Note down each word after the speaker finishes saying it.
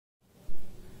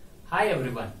Hi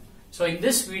everyone. So in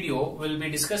this video we'll be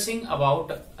discussing about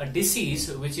a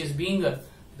disease which is being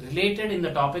related in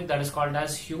the topic that is called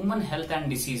as human health and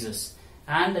diseases,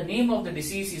 and the name of the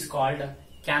disease is called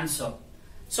cancer.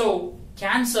 So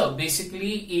cancer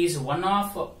basically is one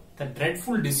of the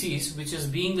dreadful disease which is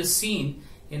being seen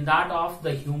in that of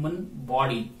the human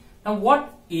body. Now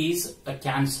what is a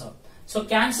cancer? So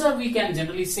cancer, we can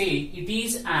generally say it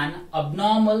is an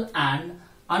abnormal and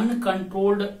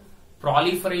uncontrolled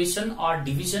proliferation or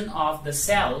division of the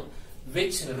cell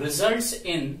which results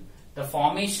in the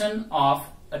formation of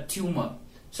a tumor.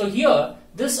 So here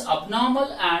this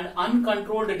abnormal and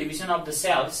uncontrolled division of the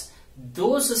cells,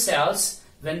 those cells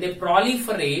when they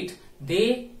proliferate,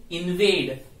 they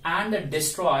invade and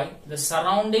destroy the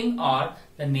surrounding or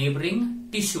the neighboring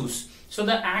tissues. So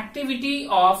the activity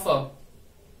of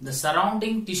the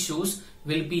surrounding tissues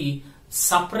will be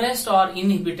suppressed or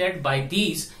inhibited by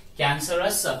these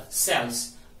cancerous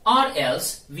cells, or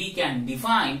else we can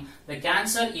define the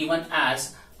cancer even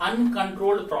as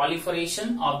uncontrolled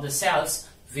proliferation of the cells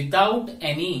without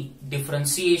any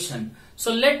differentiation.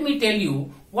 So let me tell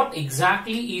you what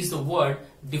exactly is the word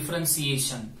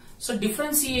differentiation. So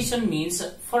differentiation means,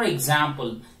 for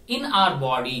example, in our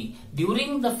body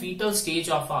during the fetal stage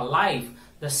of our life,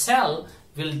 the cell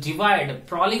will divide,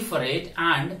 proliferate,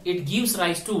 and it gives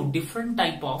rise to different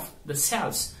type of the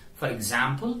cells. For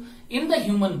example, in the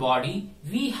human body,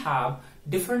 we have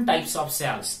different types of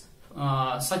cells,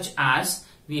 such as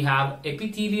we have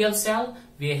epithelial cell,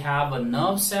 we have a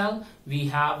nerve cell, we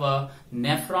have a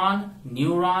nephron,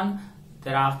 neuron,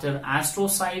 thereafter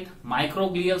astrocyte,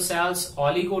 microglial cells,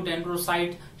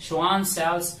 oligodendrocyte, Schwann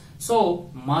cells,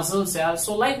 so muscle cells.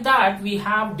 So like that, we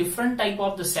have different type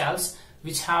of the cells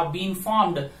which have been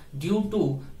formed due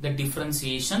to the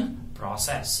differentiation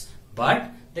process. But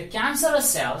the cancerous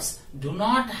cells do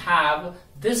not have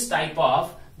this type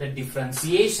of the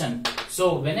differentiation.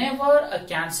 So whenever a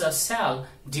cancer cell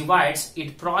divides,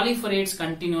 it proliferates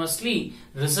continuously,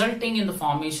 resulting in the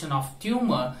formation of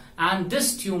tumor, and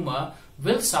this tumor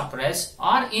will suppress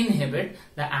or inhibit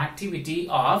the activity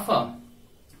of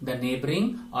the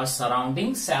neighboring or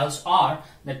surrounding cells or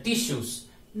the tissues.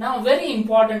 Now very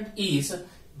important is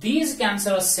these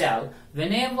cancerous cells,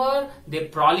 whenever they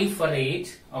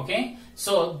proliferate, okay,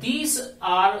 so these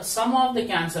are some of the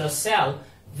cancerous cells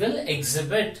will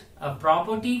exhibit a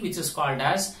property which is called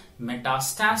as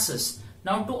metastasis.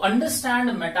 Now to understand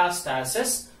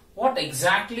metastasis, what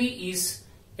exactly is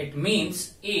it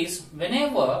means is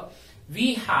whenever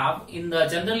we have in the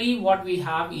generally what we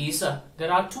have is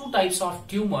there are two types of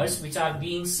tumors which are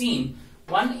being seen.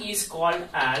 One is called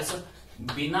as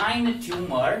benign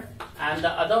tumor and the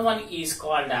other one is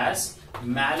called as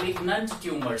malignant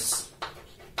tumors.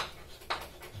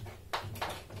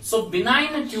 So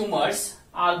benign tumors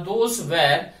are those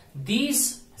where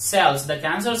these cells, the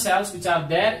cancer cells which are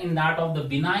there in that of the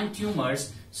benign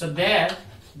tumors, so there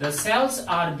the cells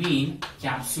are being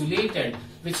capsulated,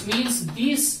 which means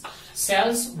these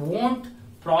cells won't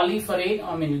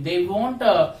proliferate, they won't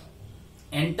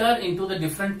enter into the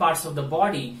different parts of the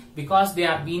body because they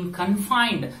are being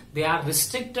confined, they are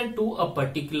restricted to a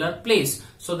particular place.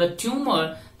 So the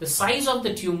tumor, the size of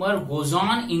the tumor goes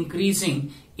on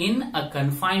increasing in a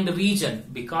confined region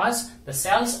because the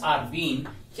cells are being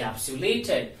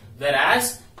capsulated.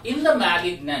 Whereas in the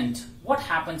malignant, what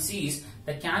happens is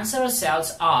the cancerous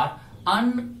cells are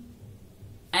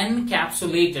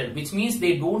encapsulated, which means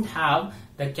they don't have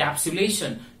the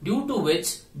capsulation, due to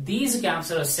which these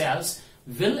cancerous cells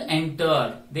will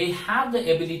enter. They have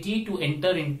the ability to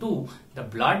enter into the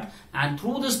blood, and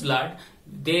through this blood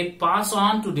they pass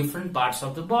on to different parts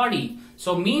of the body.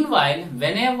 So meanwhile,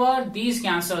 whenever these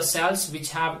cancer cells which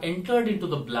have entered into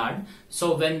the blood,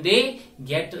 so when they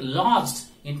get lodged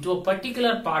into a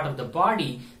particular part of the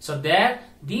body, so there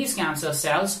these cancer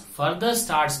cells further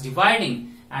starts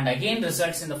dividing and again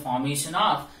results in the formation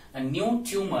of a new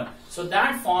tumor. So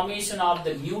that formation of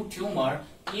the new tumor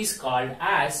is called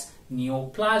as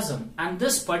neoplasm, and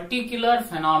this particular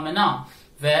phenomena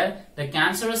where the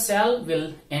cancerous cell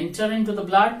will enter into the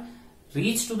blood,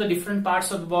 reach to the different parts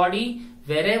of the body,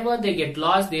 wherever they get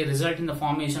lost they result in the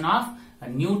formation of a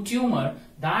new tumor.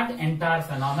 That entire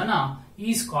phenomena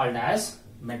is called as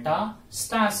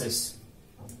metastasis.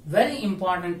 Very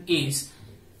important is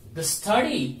the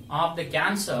study of the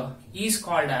cancer is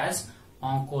called as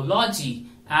oncology,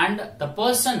 and the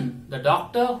person, the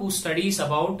doctor who studies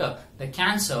about the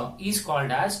cancer is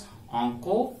called as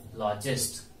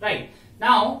oncologist. Right.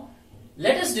 Now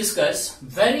let us discuss,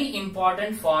 very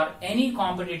important for any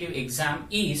competitive exam,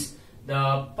 is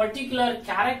the particular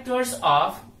characters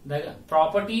of the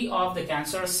property of the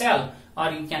cancer cell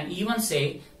or you can even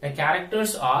say the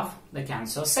characters of the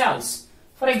cancer cells.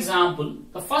 For example,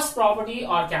 the first property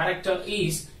or character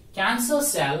is cancer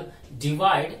cell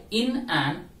divide in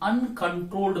an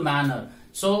uncontrolled manner.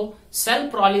 So cell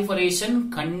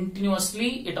proliferation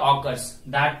continuously it occurs,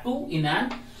 that too in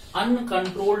an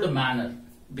uncontrolled manner,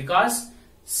 because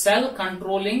cell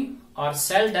controlling or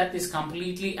cell death is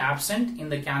completely absent in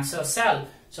the cancer cell.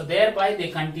 So thereby they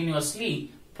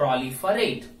continuously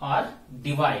proliferate or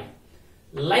divide.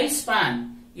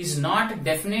 Lifespan is not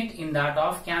definite in that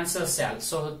of cancer cell.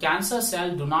 So cancer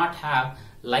cell do not have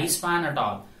lifespan at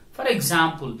all. For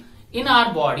example, in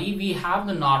our body we have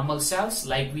the normal cells,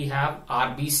 like we have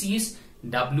RBCs,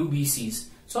 WBCs.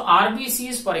 So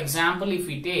RBCs, for example, if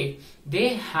we take, they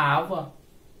have a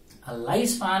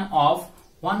lifespan of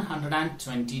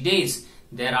 120 days.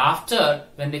 Thereafter,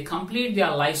 when they complete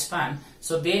their lifespan,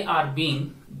 so they are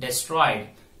being destroyed.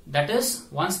 That is,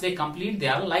 once they complete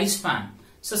their lifespan.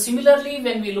 So similarly,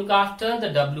 when we look after the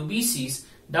WBCs,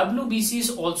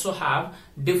 WBCs also have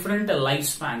different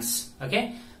lifespans.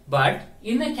 Okay, but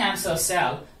in a cancer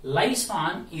cell,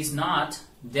 lifespan is not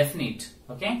definite.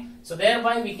 Okay, so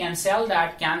thereby we can say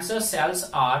that cancer cells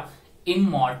are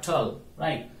immortal.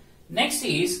 Right. Next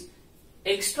is,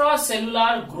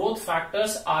 extracellular growth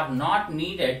factors are not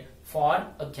needed for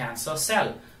a cancer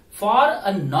cell. For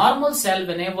a normal cell,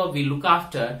 whenever we look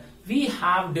after, we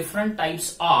have different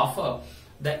types of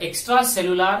the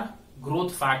extracellular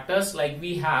growth factors, like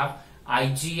we have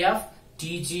IGF,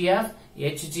 TGF,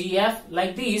 HGF,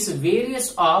 like these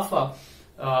various of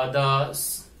the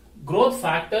growth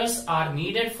factors are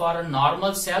needed for a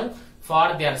normal cell,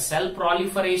 for their cell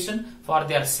proliferation, for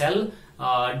their cell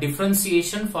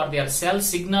differentiation, for their cell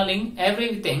signaling,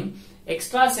 everything.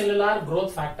 Extracellular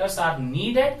growth factors are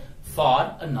needed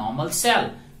for a normal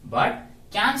cell, but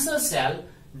cancer cell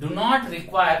do not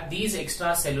require these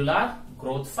extracellular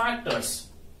growth factors.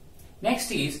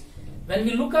 Next is, when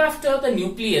we look after the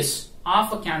nucleus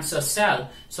of a cancer cell,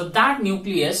 so that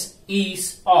nucleus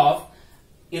is of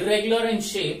irregular in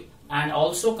shape and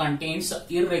also contains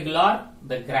irregular,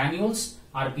 the granules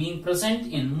are being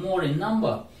present in more in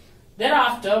number.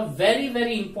 Thereafter,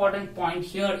 very important point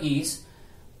here is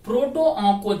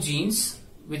proto-oncogenes,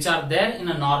 which are there in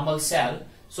a normal cell,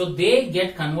 so they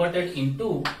get converted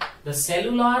into the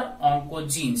cellular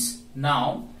oncogenes.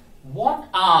 Now, what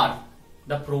are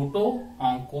the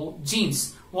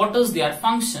proto-oncogenes? What is their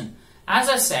function? As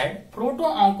I said,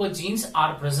 proto-oncogenes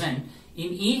are present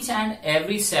in each and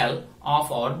every cell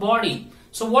of our body.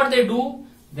 So what they do,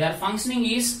 their functioning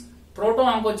is,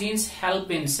 proto-oncogenes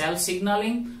help in cell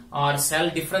signaling or cell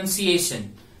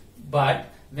differentiation. But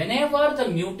whenever the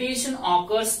mutation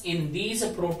occurs in these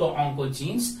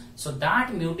proto-oncogenes, so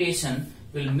that mutation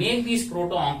will make these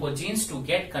proto-oncogenes to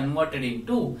get converted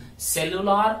into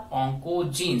cellular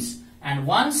oncogenes. And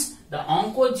once the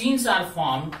oncogenes are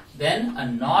formed, then a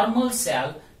normal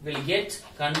cell will get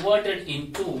converted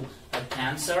into a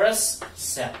cancerous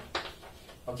cell.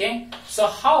 Okay, so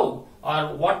how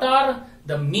or what are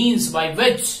the means by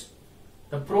which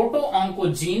the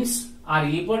proto-oncogenes are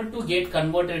able to get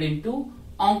converted into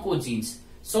oncogenes?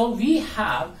 So we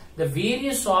have the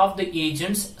various of the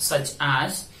agents, such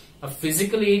as a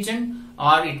physical agent,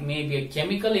 or it may be a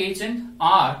chemical agent,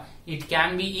 or it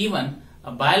can be even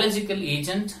a biological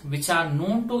agent, which are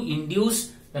known to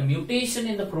induce the mutation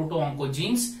in the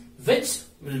proto-oncogenes, which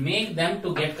will make them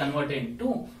to get converted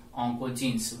into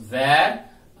oncogenes, where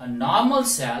a normal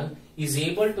cell is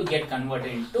able to get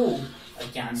converted into a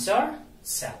cancer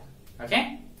cell.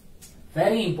 Okay,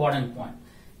 very important point.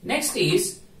 Next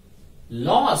is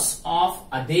loss of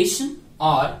adhesion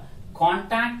or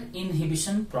contact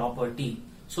inhibition property.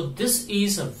 So this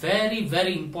is a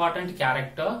very important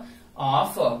character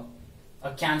of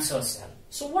a cancer cell.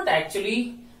 So what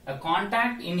actually a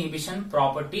contact inhibition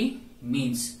property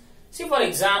means? See, for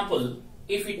example,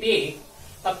 if we take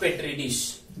a petri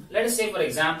dish, let us say for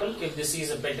example, if this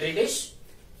is a petri dish,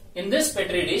 in this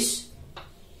petri dish,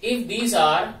 if these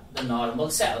are the normal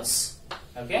cells,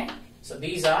 okay, so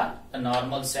these are the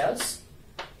normal cells.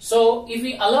 So if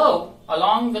we allow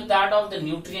along with that of the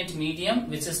nutrient medium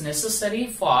which is necessary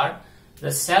for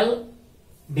the cell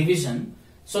division,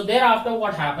 so thereafter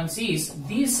what happens is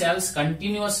these cells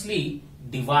continuously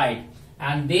divide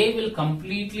and they will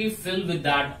completely fill with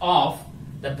that of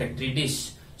the petri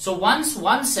dish. So once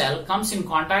one cell comes in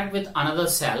contact with another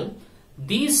cell,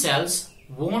 these cells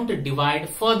won't divide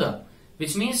further,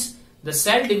 which means the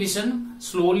cell division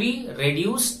slowly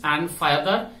reduce and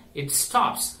further it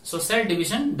stops. So cell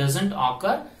division doesn't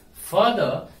occur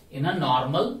further in a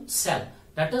normal cell.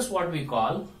 That is what we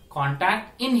call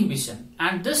contact inhibition.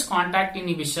 And this contact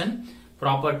inhibition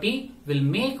property will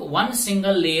make one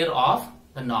single layer of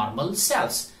the normal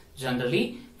cells.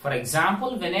 Generally, for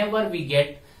example, whenever we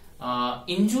get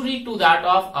injury to that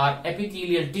of our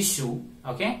epithelial tissue,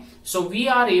 okay, so we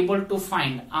are able to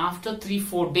find after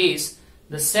 3-4 days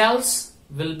the cells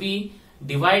will be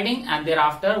dividing, and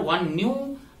thereafter one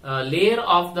new layer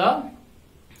of the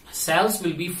cells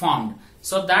will be formed.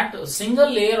 So that single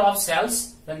layer of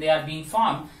cells, when they are being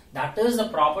formed, that is the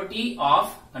property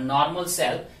of a normal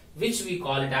cell, which we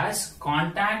call it as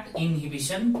contact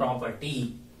inhibition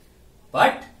property.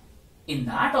 But in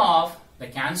that of the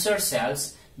cancer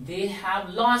cells, they have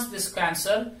lost this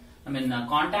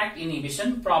contact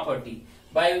inhibition property.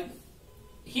 By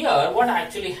here, what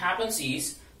actually happens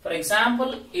is, for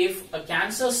example, if a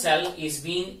cancer cell is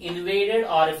being invaded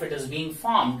or if it is being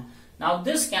formed, now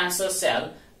this cancer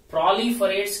cell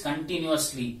proliferates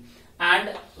continuously,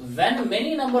 and when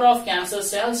many number of cancer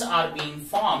cells are being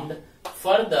formed,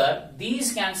 further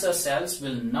these cancer cells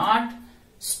will not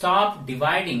stop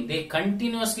dividing. They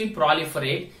continuously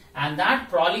proliferate, and that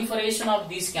proliferation of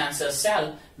these cancer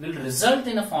cell will result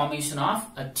in a formation of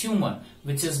a tumor,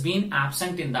 which has been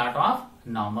absent in that of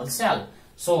normal cell.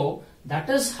 So that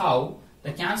is how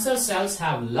the cancer cells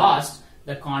have lost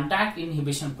the contact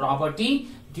inhibition property,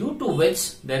 due to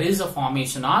which there is a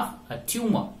formation of a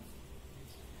tumor.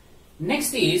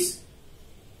 Next is,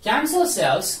 cancer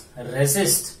cells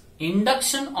resist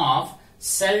induction of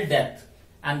cell death,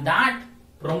 and that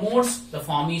promotes the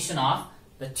formation of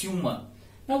the tumor.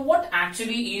 Now, what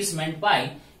actually is meant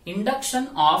by induction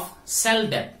of cell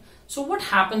death? So what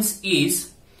happens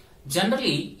is,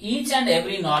 generally each and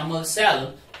every normal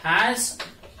cell has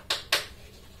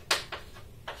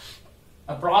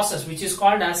a process which is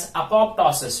called as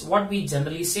apoptosis. What we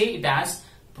generally say it as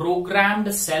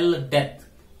programmed cell death.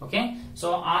 Okay,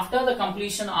 so after the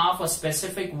completion of a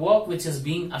specific work which is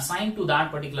being assigned to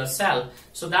that particular cell,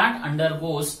 so that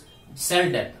undergoes cell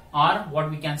death, or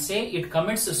what we can say, it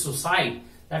commits a suicide.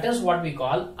 That is what we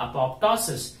call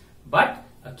apoptosis. But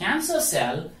a cancer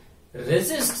cell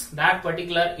resists that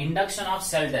particular induction of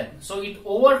cell death. So it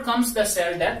overcomes the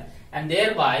cell death, and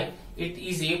thereby it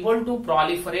is able to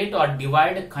proliferate or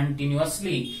divide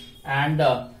continuously, and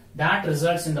that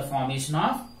results in the formation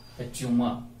of a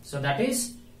tumor. So that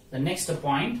is the next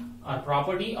point or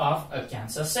property of a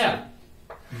cancer cell.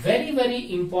 Very,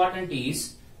 very important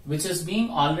is, which is being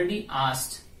already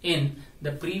asked in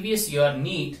the previous year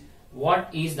NEET, what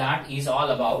is that is all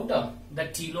about the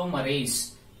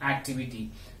telomerase activity.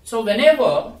 So when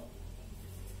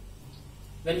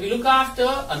we look after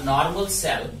a normal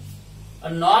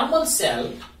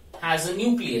cell has a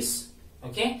nucleus,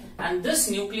 okay, and this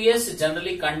nucleus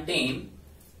generally contain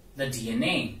the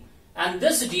DNA, and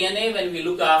this DNA, when we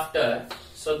look after,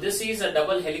 so this is a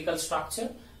double helical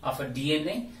structure of a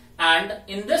DNA, and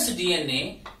in this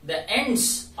DNA, the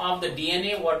ends of the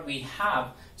DNA what we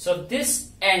have, so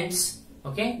this ends,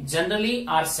 okay, generally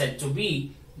are said to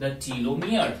be the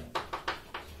telomere.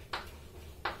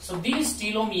 So these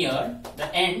telomere,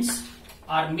 the ends,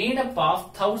 are made up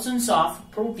of thousands of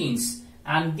proteins,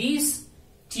 and these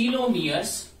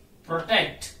telomeres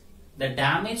protect the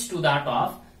damage to that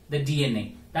of the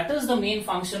DNA. That is the main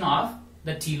function of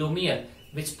the telomere,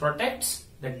 which protects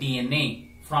the DNA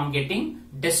from getting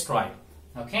destroyed.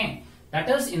 Okay, that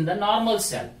is in the normal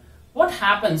cell. What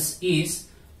happens is,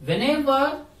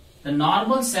 whenever the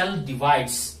normal cell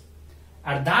divides,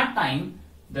 at that time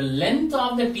the length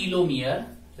of the telomere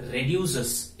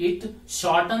reduces, it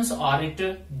shortens or it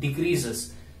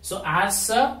decreases. So as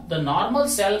the normal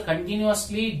cell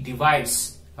continuously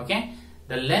divides, okay,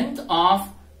 the length of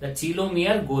the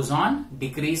telomere goes on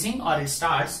decreasing or it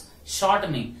starts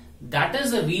shortening. That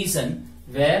is the reason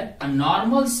where a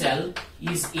normal cell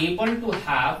is able to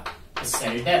have a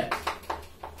cell death,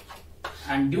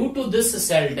 and due to this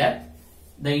cell death,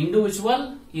 the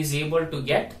individual is able to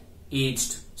get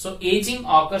aged. So aging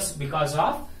occurs because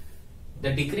of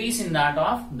the decrease in that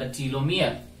of the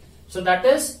telomere. So that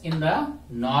is in the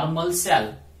normal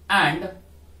cell. And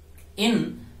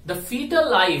in the fetal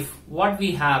life, what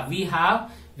we have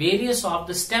various of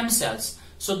the stem cells.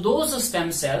 So those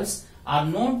stem cells are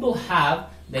known to have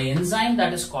the enzyme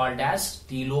that is called as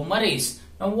telomerase.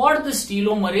 Now what this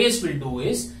telomerase will do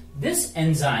is, this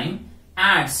enzyme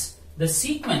adds the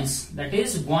sequence, that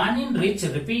is guanine rich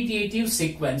repetitive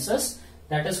sequences,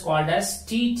 that is called as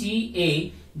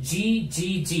TTAGGG.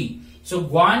 So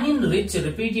guanine rich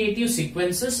repetitive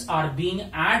sequences are being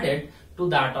added to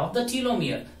that of the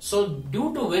telomere. So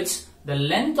due to which the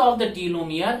length of the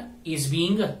telomere is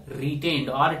being retained,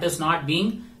 or it is not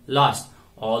being lost.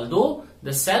 Although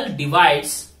the cell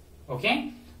divides,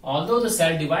 okay,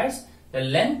 the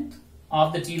length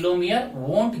of the telomere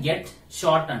won't get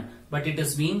shortened, but it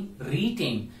is being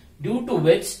retained, due to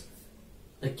which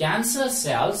the cancer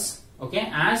cells, okay,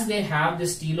 as they have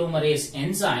this telomerase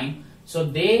enzyme, so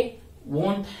they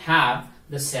won't have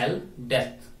the cell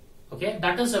death. Okay,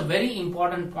 that is a very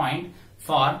important point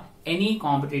for any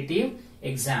competitive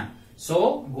exam.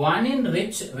 So guanine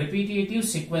rich repetitive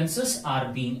sequences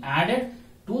are being added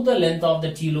to the length of the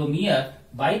telomere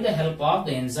by the help of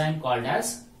the enzyme called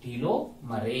as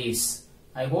telomerase.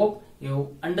 I hope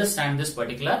you understand this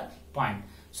particular point.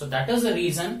 So that is the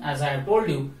reason, as I have told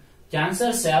you,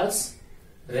 cancer cells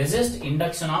resist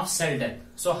induction of cell death.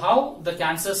 So how the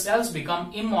cancer cells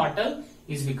become immortal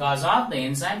is because of the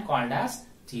enzyme called as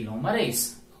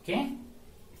telomerase. Okay,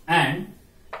 and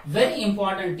very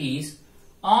important is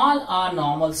all our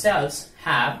normal cells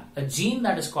have a gene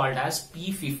that is called as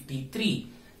P53.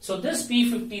 So this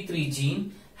P53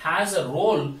 gene has a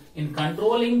role in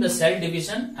controlling the cell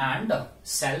division and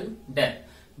cell death,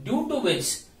 due to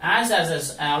which, as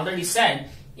I already said,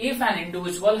 if an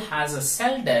individual has a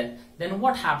cell death, then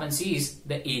what happens is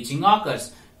the aging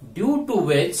occurs, due to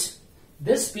which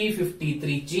this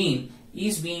P53 gene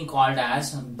is being called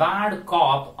as bad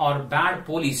cop or bad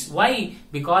police. Why?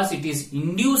 Because it is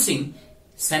inducing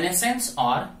senescence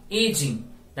or aging,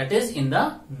 that is in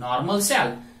the normal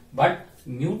cell. But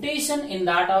mutation in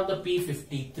that of the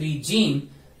P53 gene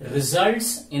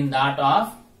results in that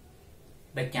of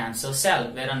the cancer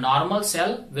cell, where a normal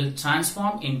cell will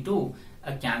transform into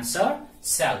a cancer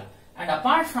cell. And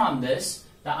apart from this,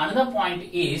 the another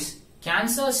point is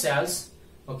cancer cells,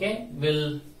 okay,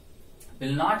 will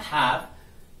not have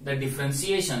the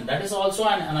differentiation. That is also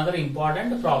another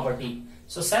important property.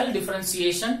 So cell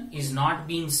differentiation is not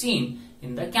being seen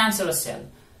in the cancer cell.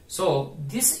 So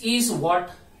this is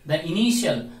what the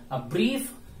initial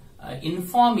brief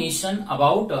information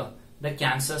about the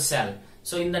cancer cell.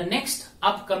 So in the next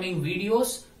upcoming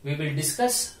videos, we will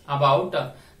discuss about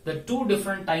the two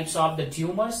different types of the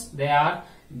tumors. They are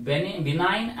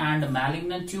benign and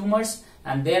malignant tumors,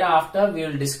 and thereafter we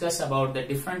will discuss about the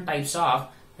different types of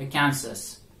the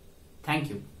cancers. Thank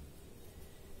you.